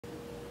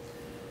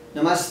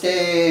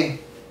Namaste.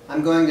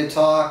 I'm going to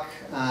talk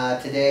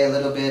today a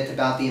little bit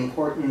about the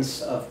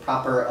importance of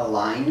proper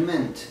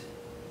alignment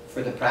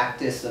for the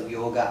practice of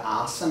yoga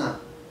asana.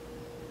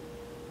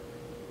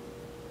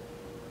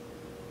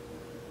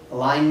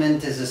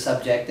 Alignment is a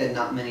subject that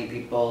not many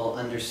people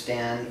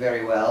understand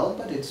very well,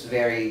 but it's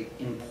very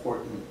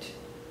important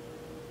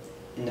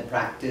in the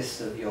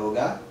practice of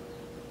yoga.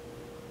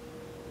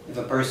 If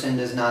a person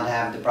does not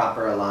have the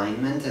proper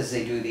alignment as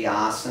they do the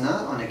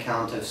asana on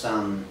account of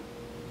some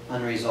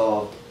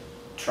unresolved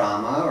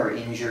trauma or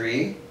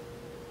injury,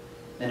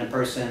 then a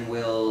person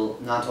will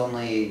not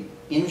only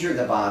injure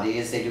the body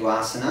as they do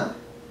asana,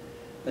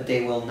 but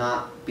they will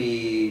not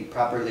be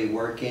properly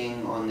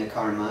working on the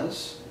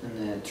karmas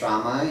and the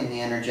trauma in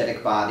the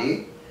energetic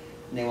body,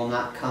 and they will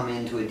not come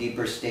into a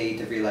deeper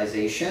state of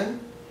realization.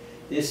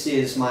 This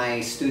is my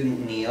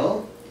student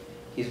Neil.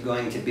 He's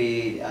going to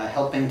be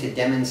helping to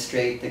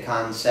demonstrate the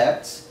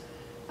concepts.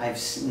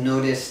 I've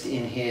noticed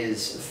in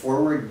his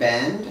forward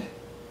bend,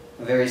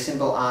 a very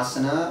simple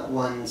asana,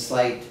 one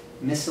slight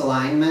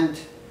misalignment,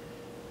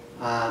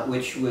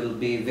 which will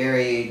be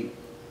very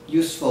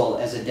useful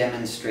as a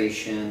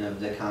demonstration of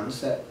the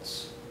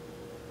concepts.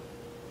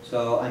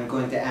 So I'm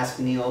going to ask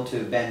Neil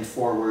to bend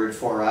forward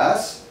for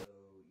us.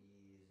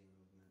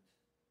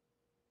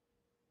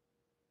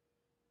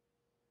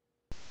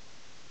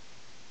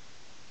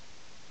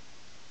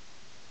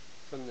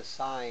 From the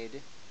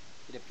side,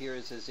 it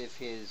appears as if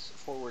his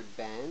forward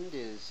bend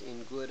is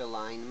in good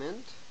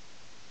alignment.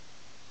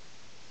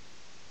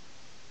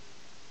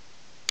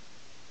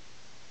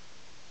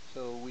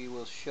 So we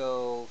will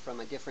show from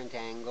a different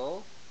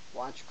angle.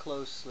 Watch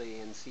closely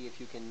and see if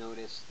you can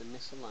notice the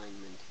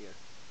misalignment here.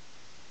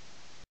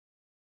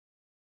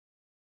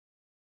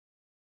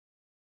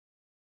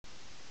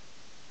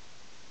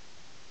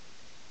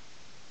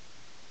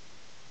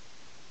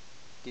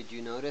 Did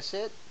you notice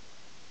it?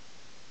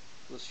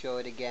 We'll show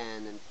it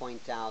again and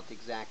point out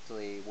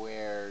exactly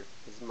where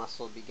his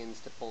muscle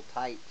begins to pull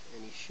tight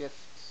and he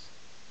shifts.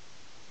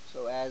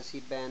 So as he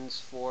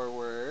bends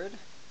forward,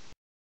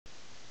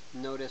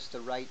 notice the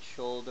right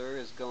shoulder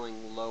is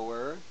going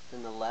lower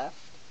than the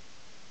left,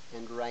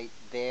 and right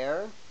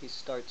there he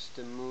starts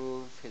to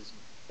move his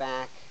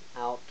back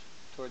out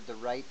toward the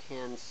right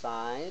hand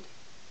side.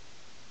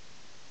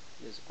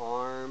 His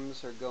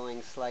arms are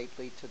going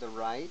slightly to the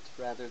right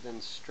rather than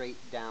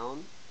straight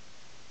down.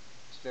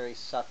 It's very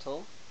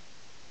subtle.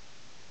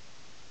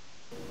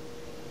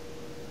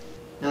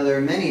 Now there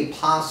are many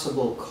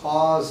possible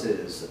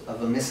causes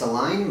of a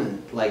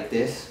misalignment like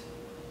this.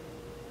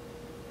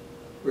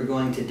 We're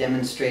going to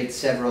demonstrate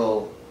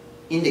several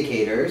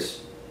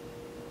indicators.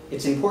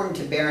 It's important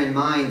to bear in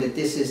mind that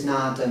this is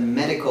not a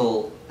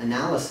medical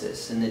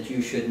analysis and that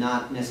you should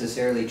not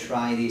necessarily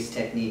try these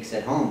techniques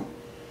at home,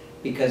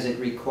 because it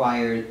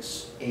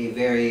requires a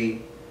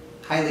very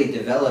highly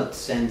developed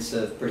sense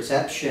of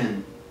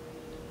perception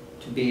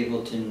to be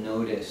able to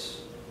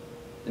notice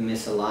the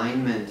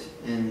misalignment.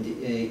 And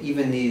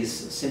even these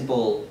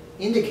simple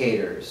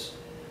indicators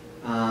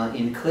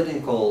in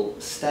clinical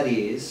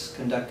studies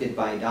conducted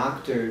by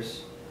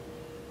doctors,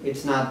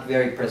 it's not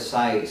very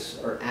precise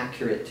or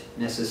accurate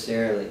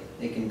necessarily.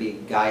 They can be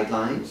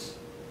guidelines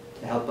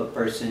to help a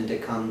person to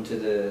come to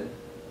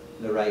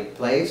the right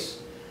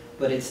place,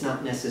 but it's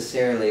not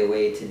necessarily a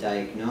way to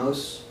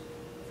diagnose.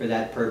 For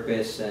that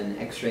purpose, an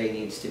X-ray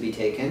needs to be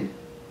taken.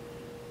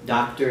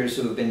 Doctors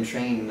who have been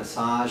trained,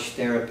 massage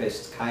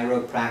therapists,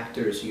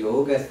 chiropractors,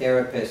 yoga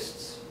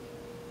therapists,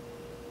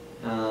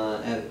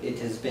 it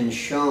has been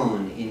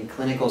shown in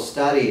clinical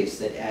studies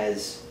that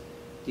as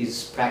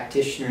these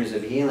practitioners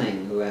of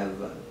healing who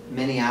have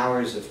many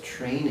hours of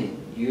training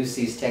use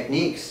these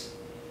techniques,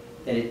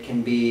 that it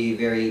can be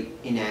very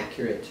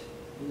inaccurate,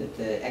 that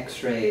the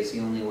X-ray is the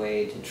only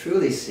way to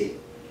truly see.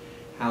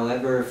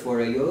 However, for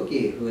a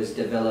yogi who has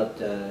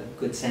developed a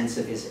good sense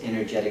of his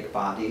energetic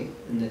body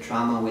and the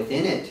trauma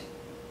within it,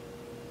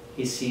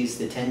 he sees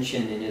the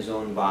tension in his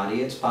own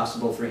body. It's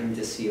possible for him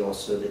to see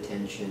also the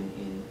tension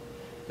in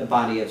the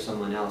body of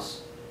someone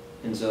else.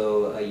 And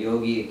so a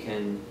yogi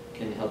can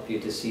help you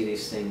to see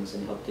these things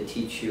and help to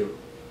teach you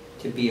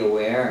to be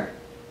aware.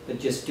 But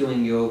just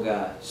doing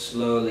yoga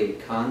slowly,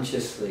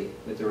 consciously,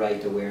 with the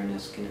right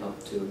awareness can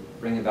help to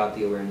bring about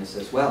the awareness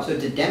as well. So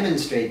to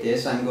demonstrate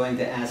this, I'm going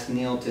to ask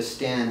Neil to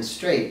stand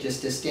straight,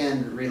 just to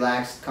stand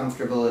relaxed,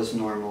 comfortable as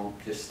normal.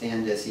 Just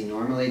stand as he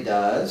normally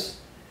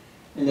does.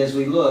 And as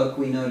we look,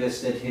 we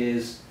notice that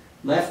his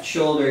left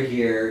shoulder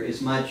here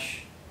is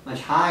much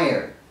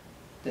higher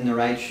than the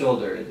right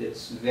shoulder.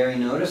 It's very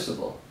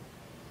noticeable.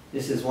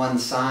 This is one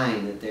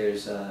sign that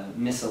there's a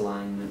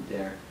misalignment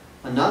there.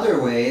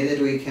 Another way that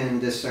we can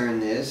discern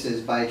this is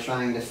by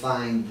trying to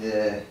find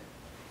the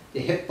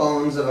hip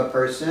bones of a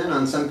person.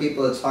 On some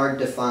people it's hard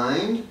to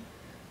find.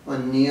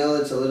 On Neil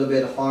it's a little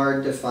bit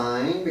hard to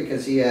find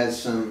because he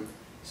has some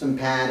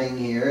padding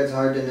here. It's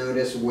hard to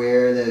notice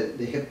where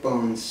the hip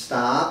bone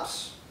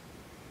stops.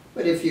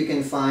 But if you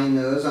can find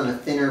those on a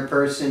thinner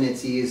person,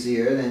 it's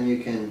easier. Then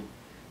you can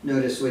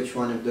notice which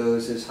one of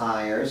those is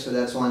higher. So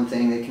that's one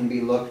thing that can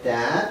be looked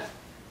at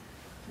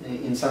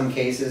in In some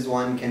cases,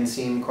 one can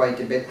seem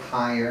quite a bit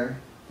higher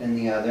than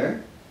the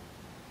other.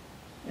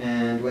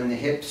 And when the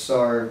hips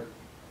are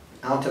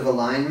out of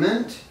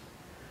alignment,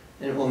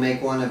 it will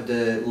make one of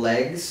the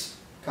legs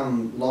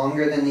come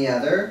longer than the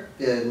other.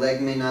 The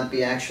leg may not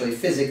be actually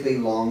physically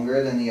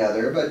longer than the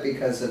other, but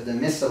because of the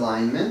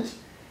misalignment,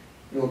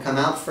 it will come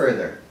out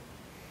further.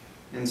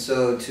 And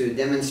so to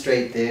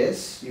demonstrate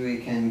this, we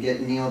can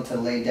get Neil to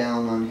lay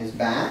down on his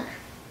back,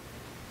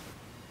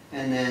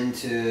 and then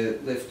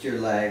to lift your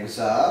legs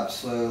up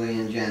slowly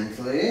and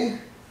gently,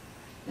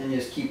 and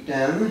just keep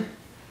them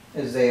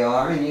as they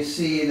are. And you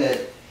see that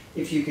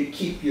if you could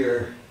keep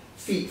your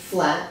feet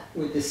flat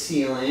with the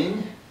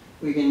ceiling,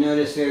 we can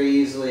notice very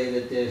easily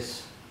that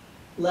this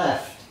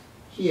left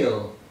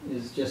heel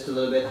is just a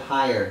little bit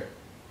higher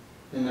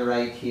than the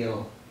right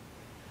heel.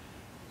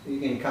 So you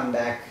can come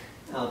back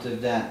out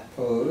of that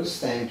pose.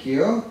 Thank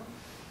you.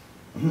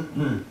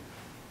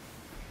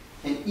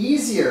 An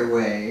easier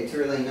way to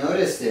really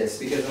notice this,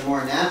 because a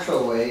more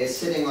natural way, is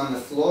sitting on the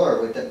floor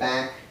with the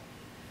back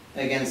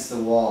against the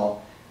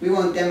wall. We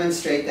won't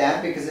demonstrate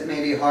that because it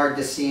may be hard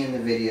to see in the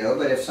video,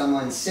 but if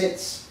someone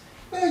sits,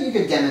 well, you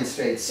could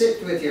demonstrate.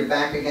 Sit with your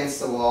back against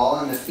the wall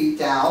and the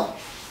feet out.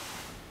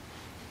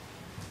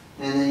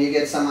 And then you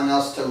get someone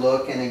else to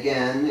look, and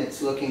again,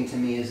 it's looking to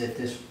me as if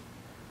this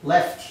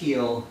left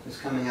heel is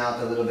coming out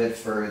a little bit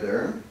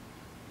further.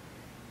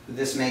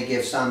 This may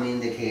give some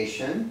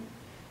indication.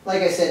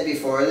 Like I said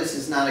before, this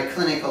is not a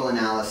clinical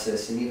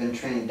analysis, and even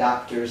trained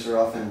doctors are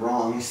often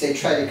wrong. They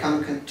try to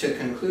come to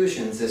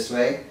conclusions this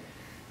way,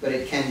 but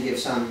it can give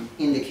some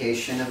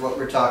indication of what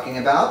we're talking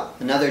about.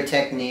 Another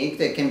technique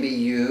that can be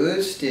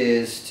used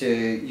is to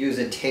use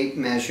a tape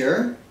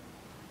measure.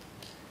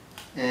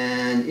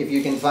 And if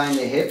you can find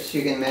the hips,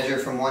 you can measure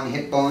from one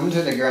hip bone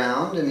to the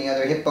ground and the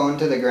other hip bone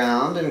to the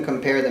ground and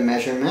compare the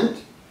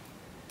measurement.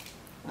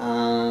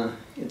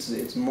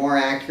 It's more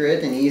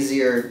accurate and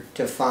easier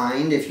to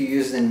find if you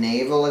use the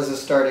navel as a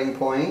starting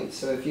point.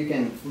 So if you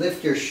can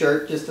lift your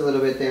shirt just a little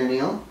bit there,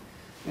 Neil.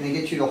 I'm going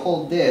to get you to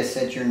hold this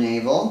at your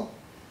navel.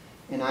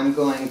 And I'm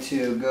going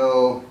to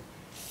go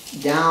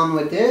down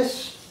with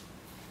this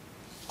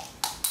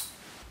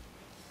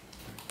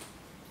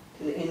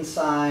to the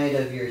inside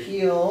of your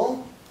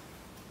heel,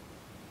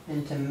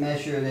 and to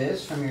measure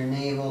this from your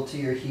navel to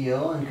your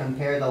heel and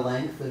compare the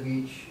length of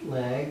each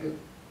leg.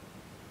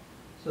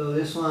 So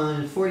this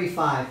one is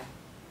 45,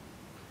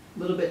 a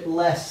little bit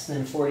less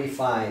than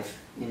 45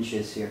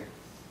 inches here.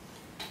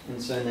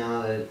 And so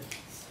now the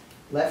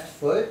left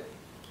foot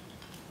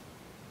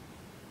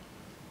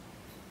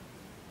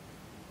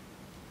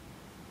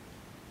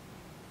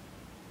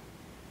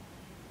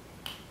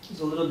is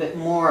a little bit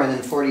more than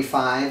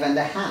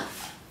 45.5.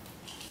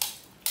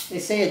 They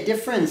say a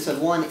difference of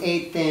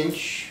 1/8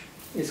 inch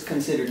is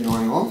considered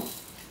normal.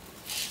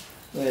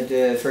 But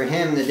for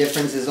him, the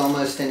difference is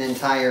almost an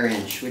entire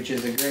inch, which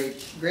is a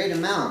great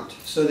amount.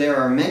 So there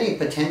are many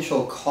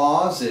potential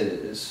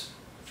causes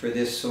for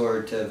this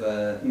sort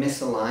of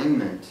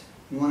misalignment.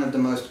 One of the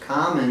most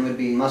common would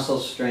be muscle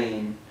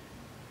strain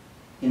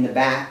in the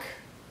back.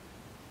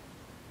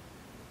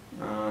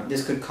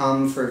 This could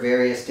come for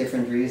various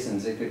different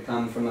reasons. It could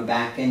come from a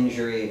back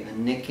injury, a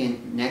neck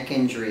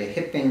injury, a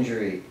hip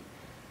injury,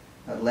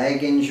 a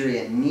leg injury,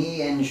 a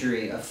knee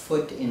injury, a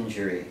foot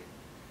injury.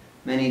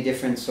 Many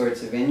different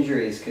sorts of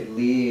injuries could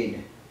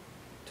lead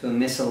to a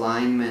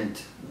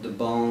misalignment of the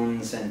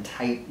bones and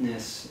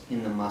tightness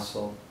in the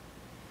muscle.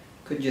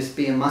 Could just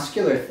be a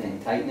muscular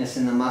thing. Tightness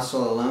in the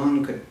muscle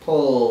alone could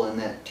pull, and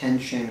that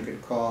tension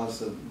could cause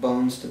the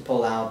bones to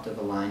pull out of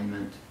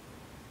alignment.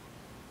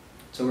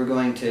 So we're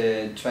going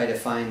to try to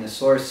find the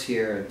source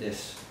here of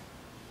this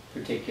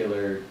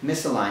particular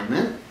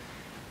misalignment.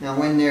 Now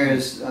when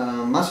there's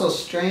muscle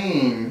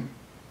strain,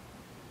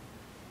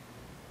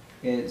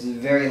 it's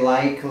very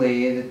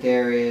likely that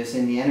there is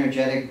in the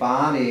energetic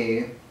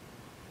body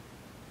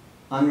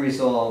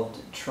unresolved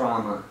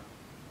trauma.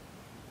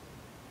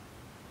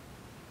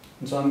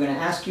 And so I'm going to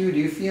ask you, do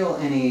you feel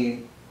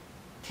any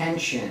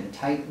tension,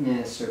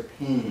 tightness, or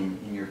pain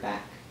in your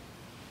back?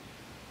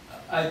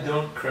 I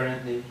don't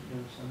currently.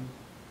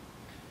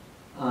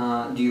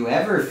 Do you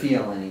ever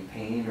feel any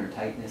pain or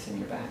tightness in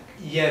your back?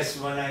 Yes,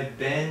 when I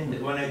bend,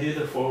 when I do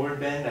the forward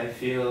bend, I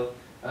feel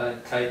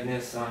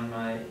tightness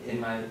in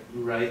my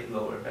right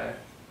lower back.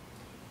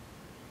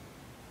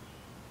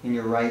 In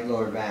your right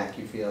lower back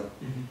you feel?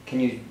 Mm-hmm. Can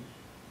you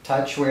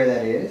touch where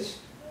that is?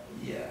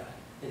 Yeah,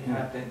 it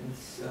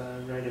happens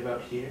right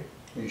about here.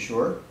 Are you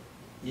sure?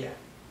 Yeah.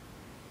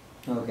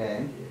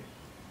 Okay.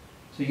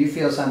 So you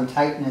feel some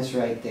tightness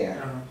right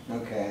there.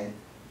 Uh-huh. Okay.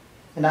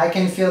 And I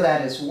can feel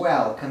that as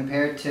well.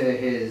 Compared to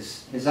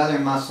his other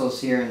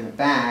muscles here in the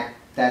back,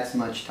 that's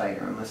much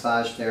tighter. A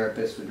massage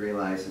therapist would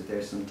realize that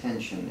there's some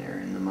tension there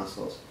in the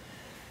muscles.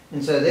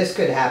 And so this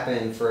could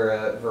happen for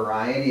a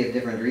variety of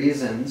different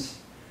reasons.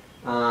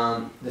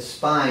 The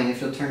spine,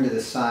 if you'll turn to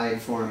the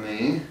side for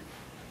me,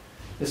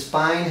 the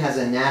spine has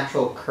a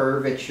natural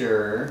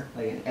curvature,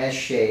 like an S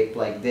shape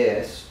like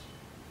this.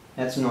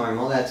 That's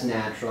normal, that's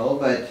natural,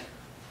 but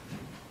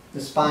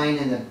the spine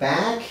in the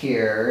back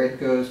here, it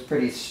goes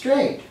pretty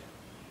straight.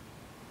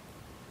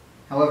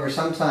 However,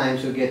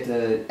 sometimes you'll get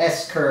the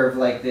S-curve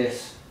like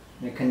this,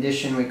 in a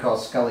condition we call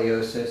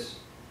scoliosis.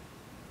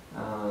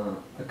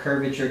 A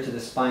curvature to the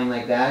spine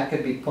like that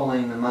could be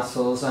pulling the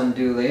muscles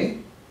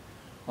unduly.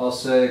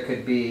 Also, it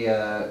could be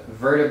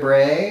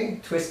vertebrae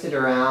twisted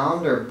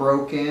around or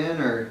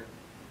broken or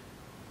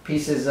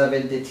pieces of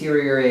it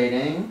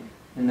deteriorating,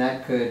 and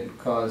that could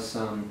cause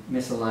some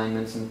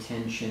misalignment, some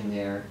tension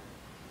there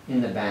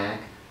in the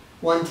back.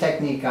 One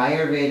technique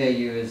Ayurveda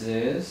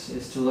uses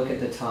is to look at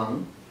the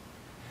tongue.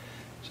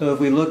 So if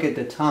we look at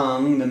the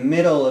tongue, the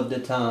middle of the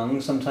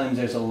tongue, sometimes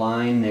there's a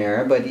line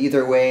there, but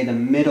either way, the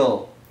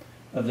middle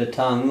of the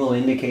tongue will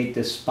indicate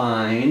the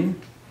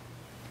spine.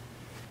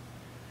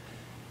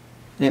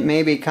 And it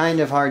may be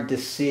kind of hard to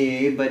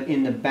see, but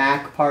in the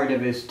back part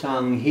of his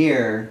tongue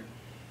here,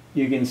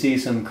 you can see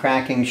some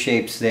cracking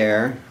shapes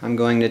there. I'm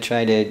going to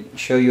try to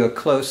show you a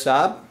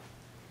close-up.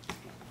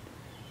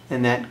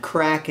 And that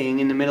cracking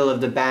in the middle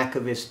of the back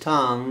of his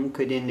tongue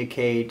could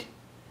indicate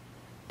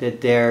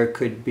that there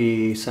could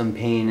be some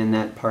pain in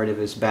that part of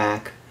his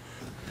back.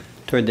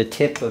 Toward the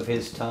tip of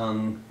his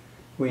tongue,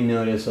 we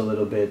notice a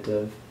little bit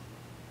of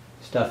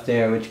stuff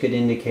there, which could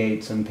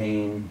indicate some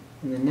pain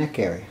in the neck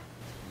area.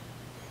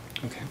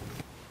 Okay.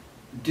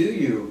 Do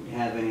you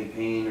have any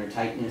pain or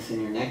tightness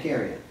in your neck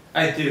area?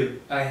 I do.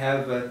 I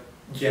have a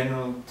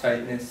general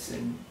tightness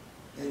in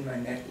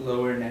my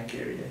lower neck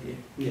area here.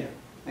 Yeah,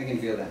 I can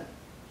feel that.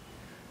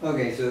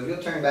 Okay, so if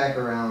you'll turn back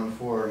around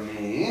for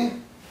me,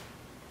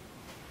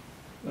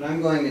 what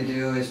I'm going to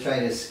do is try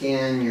to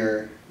scan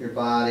your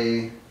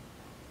body.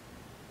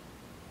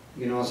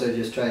 You can also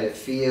just try to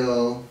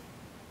feel.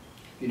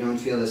 If you don't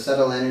feel the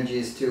subtle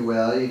energies too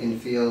well, you can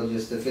feel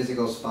just the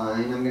physical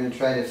spine. I'm going to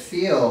try to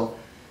feel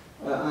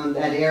on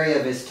that area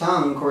of his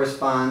tongue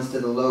corresponds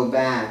to the low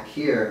back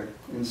here.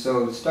 And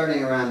so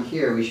starting around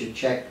here, we should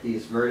check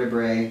these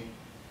vertebrae.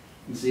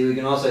 And see, we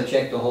can also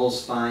check the whole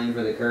spine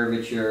for the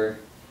curvature.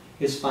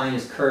 His spine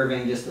is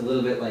curving just a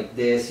little bit like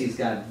this. He's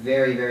got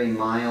very, very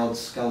mild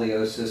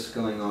scoliosis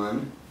going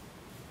on.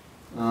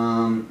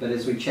 But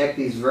as we check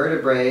these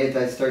vertebrae,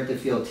 I start to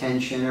feel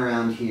tension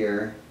around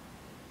here.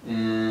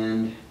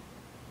 And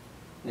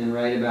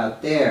right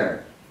about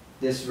there,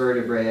 this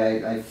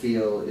vertebrae I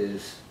feel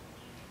is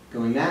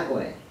going that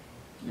way.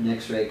 An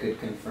X-ray could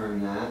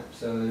confirm that.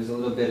 So there's a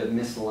little bit of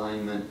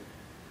misalignment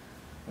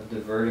of the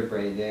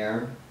vertebrae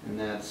there, and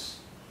that's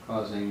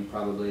causing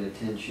probably the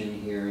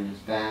tension here in his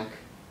back.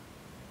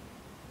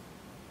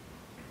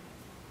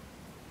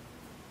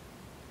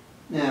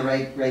 Now,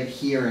 right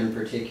here in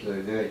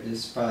particular, this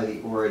is probably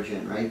the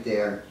origin, right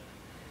there.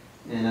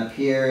 And up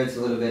here, it's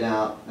a little bit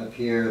out, up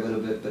here a little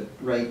bit, but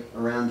right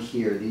around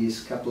here,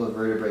 these couple of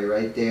vertebrae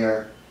right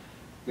there,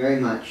 very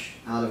much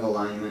out of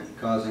alignment,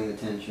 causing the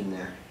tension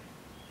there.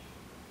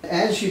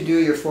 As you do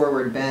your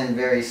forward bend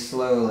very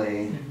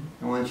slowly,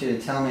 I want you to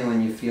tell me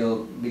when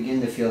you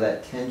begin to feel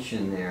that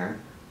tension there.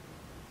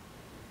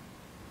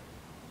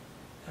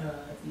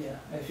 Yeah,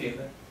 I feel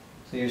it.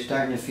 So you're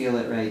starting to feel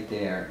it right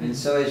there. And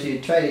so as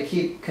you try to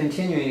keep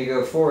continuing to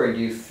go forward,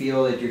 do you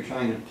feel that you're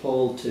trying to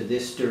pull to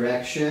this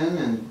direction?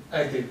 And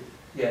I do,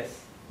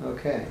 yes.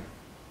 Okay.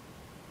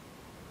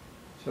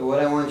 So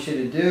what I want you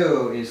to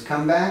do is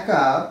come back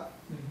up,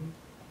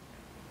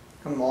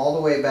 come all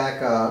the way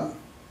back up,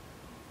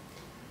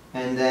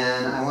 and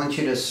then I want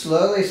you to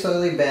slowly,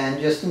 slowly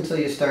bend just until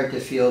you start to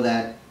feel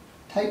that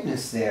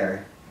tightness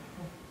there.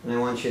 And I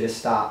want you to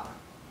stop.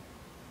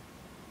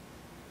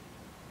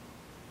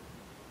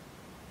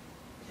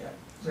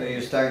 So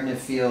you're starting to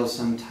feel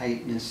some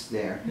tightness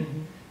there.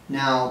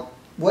 Now,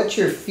 what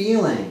you're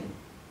feeling,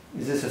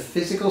 is this a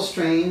physical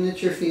strain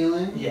that you're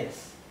feeling?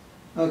 Yes.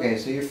 Okay,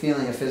 so you're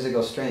feeling a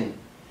physical strain.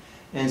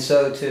 And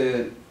so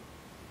to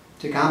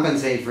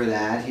compensate for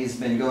that, he's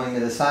been going to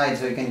the side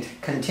so he can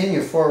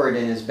continue forward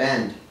in his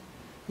bend.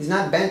 He's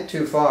not bent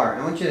too far.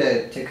 I want you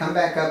to come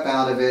back up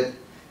out of it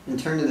and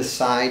turn to the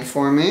side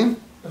for me.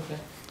 Okay.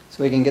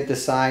 So we can get the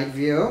side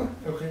view.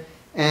 Okay.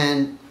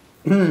 And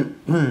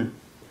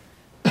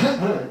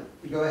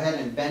go ahead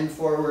and bend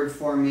forward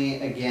for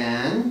me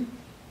again.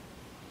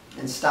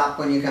 And stop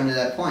when you come to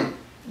that point.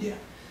 Yeah.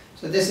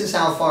 So this is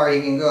how far he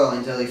can go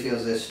until he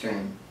feels this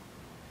strain.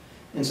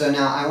 And so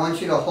now I want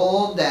you to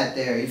hold that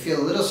there. You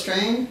feel a little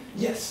strain?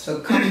 Yes.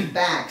 So come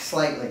back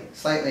slightly,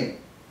 slightly.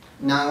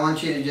 Now I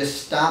want you to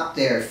just stop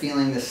there,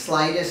 feeling the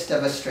slightest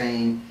of a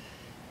strain.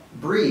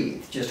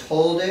 Breathe. Just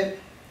hold it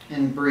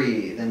and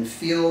breathe. And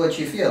feel what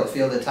you feel.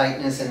 Feel the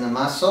tightness in the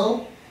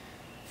muscle.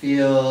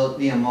 Feel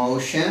the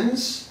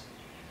emotions.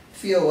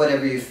 Feel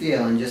whatever you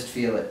feel and just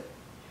feel it.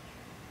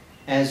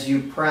 As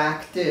you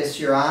practice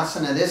your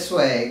asana this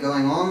way,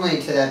 going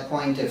only to that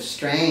point of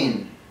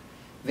strain,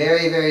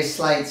 very, very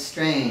slight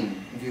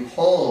strain, if you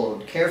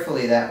hold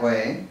carefully that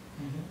way,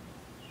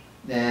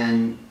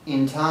 then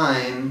in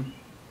time,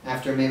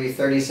 after maybe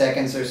 30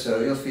 seconds or so,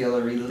 you'll feel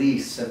a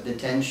release of the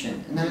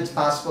tension. And then it's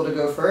possible to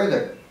go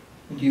further.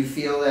 Do you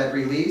feel that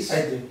release?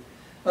 I do.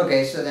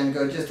 Okay, so then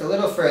go just a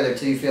little further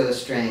till you feel the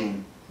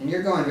strain. And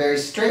you're going very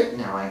straight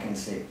now, I can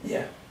see.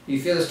 Yeah.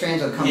 You feel the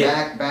strains will come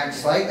back,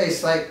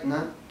 slight,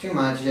 not too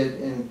much,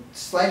 and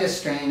slightest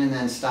strain, and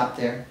then stop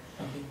there.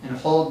 Okay. And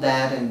hold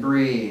that and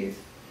breathe.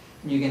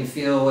 You can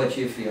feel what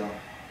you feel.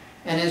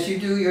 And as you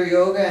do your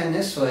yoga in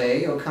this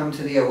way, you'll come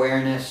to the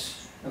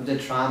awareness of the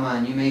trauma,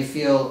 and you may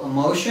feel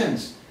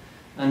emotions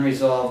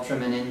unresolved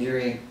from an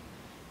injury.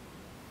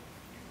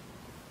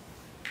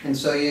 And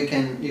so you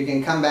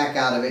can come back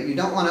out of it. You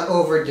don't want to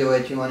overdo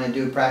it. You want to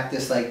do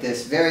practice like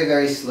this very,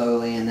 very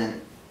slowly, and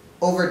then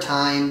over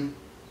time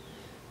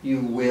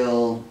you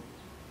will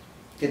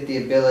get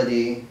the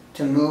ability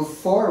to move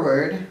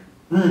forward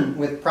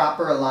with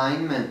proper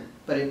alignment.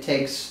 But it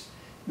takes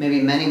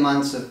maybe many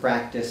months of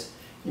practice.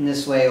 In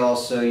this way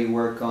also you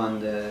work on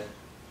the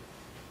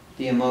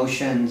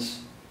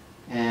emotions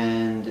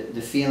and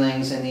the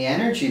feelings and the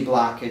energy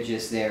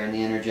blockages there in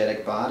the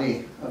energetic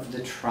body of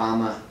the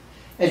trauma.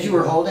 As you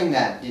were holding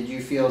that, did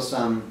you feel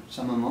some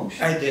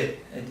emotion? I did.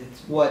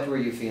 What were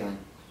you feeling?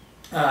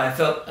 I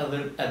felt a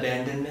little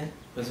abandonment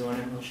was one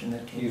emotion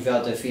that came. You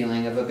felt a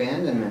feeling of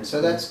abandonment,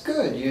 so that's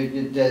good.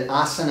 The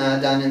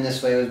asana done in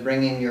this way was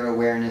bringing your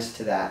awareness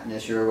to that, and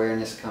as your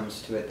awareness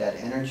comes to it, that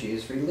energy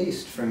is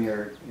released from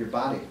your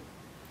body.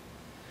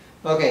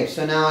 Okay,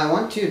 so now I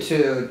want you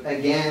to,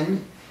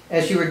 again,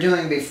 as you were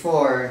doing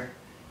before,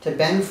 to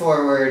bend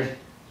forward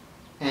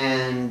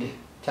and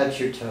touch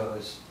your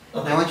toes.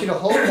 Okay. And I want you to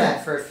hold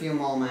that for a few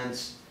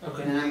moments,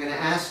 Okay. and I'm going to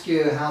ask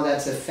you how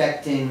that's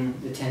affecting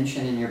the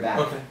tension in your back.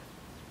 Okay.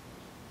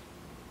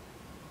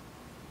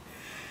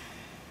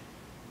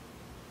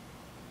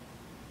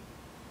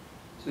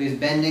 So he's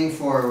bending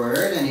forward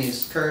and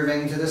he's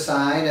curving to the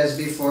side as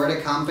before to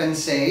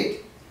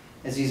compensate.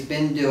 As he's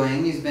been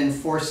doing, he's been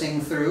forcing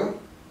through.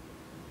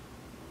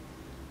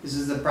 This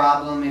is the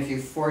problem if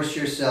you force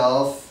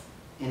yourself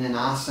in an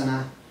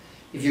asana.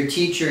 If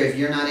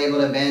you're not able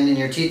to bend and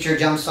your teacher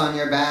jumps on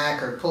your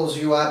back or pulls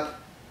you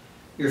up,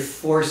 you're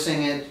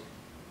forcing it.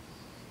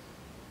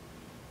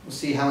 We'll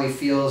see how he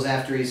feels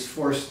after he's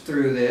forced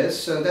through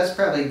this. So that's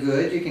probably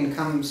good. You can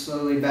come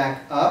slowly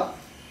back up.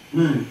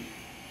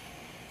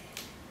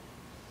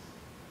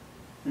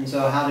 And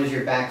so how does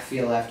your back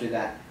feel after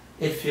that?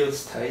 It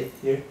feels tight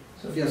here.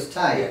 So It feels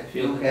tight. Yeah, I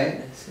feel okay.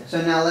 tightness, yeah.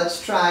 So now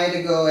let's try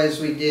to go as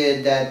we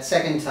did that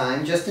second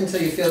time, just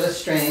until you feel the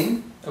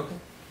strain. Okay.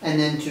 And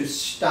then to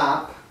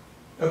stop.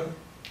 Okay.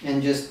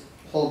 And just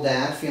hold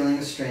that, feeling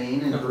the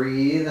strain, and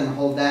breathe and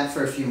hold that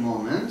for a few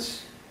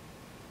moments.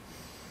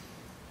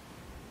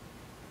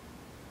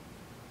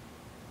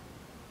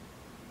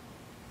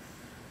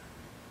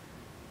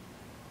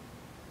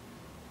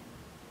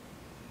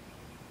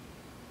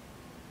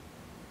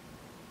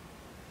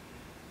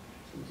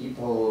 Keep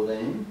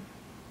holding.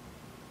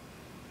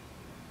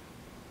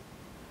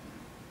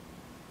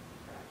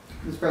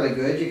 That's probably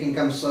good. You can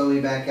come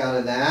slowly back out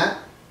of that.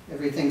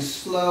 Everything's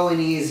slow and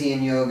easy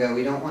in yoga.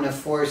 We don't want to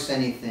force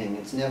anything.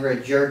 It's never a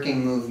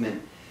jerking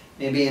movement.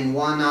 Maybe in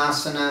one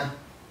asana,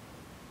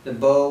 the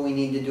bow, we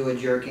need to do a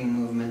jerking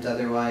movement.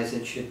 Otherwise,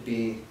 it should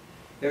be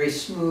very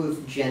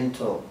smooth,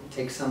 gentle. It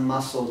takes some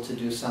muscle to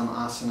do some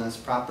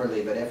asanas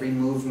properly, but every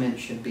movement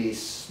should be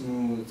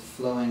smooth,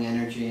 flowing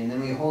energy. And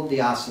then we hold the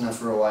asana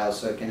for a while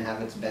so it can have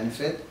its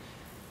benefit.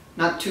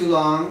 Not too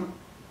long,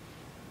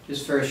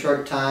 just for a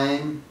short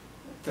time,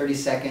 30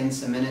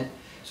 seconds, a minute.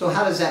 So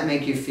how does that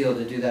make you feel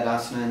to do that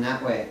asana in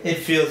that way? It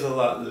feels a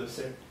lot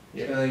looser.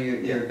 Yeah. So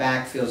your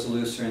back feels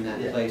looser in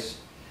that Yeah. place.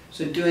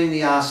 So doing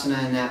the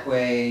asana in that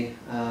way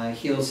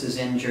heals his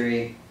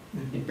injury.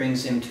 Mm-hmm. It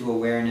brings him to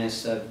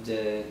awareness of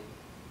the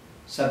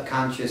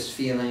subconscious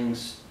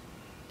feelings,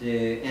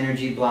 the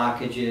energy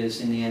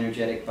blockages in the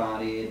energetic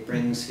body. It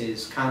brings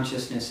his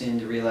consciousness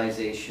into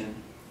realization.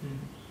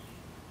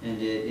 Mm-hmm.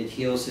 And it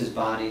heals his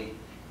body.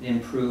 It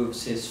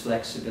improves his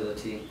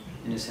flexibility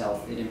and his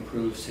health. It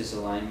improves his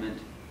alignment.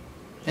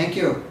 Thank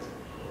you.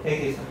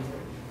 Thank you.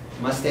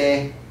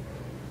 Namaste.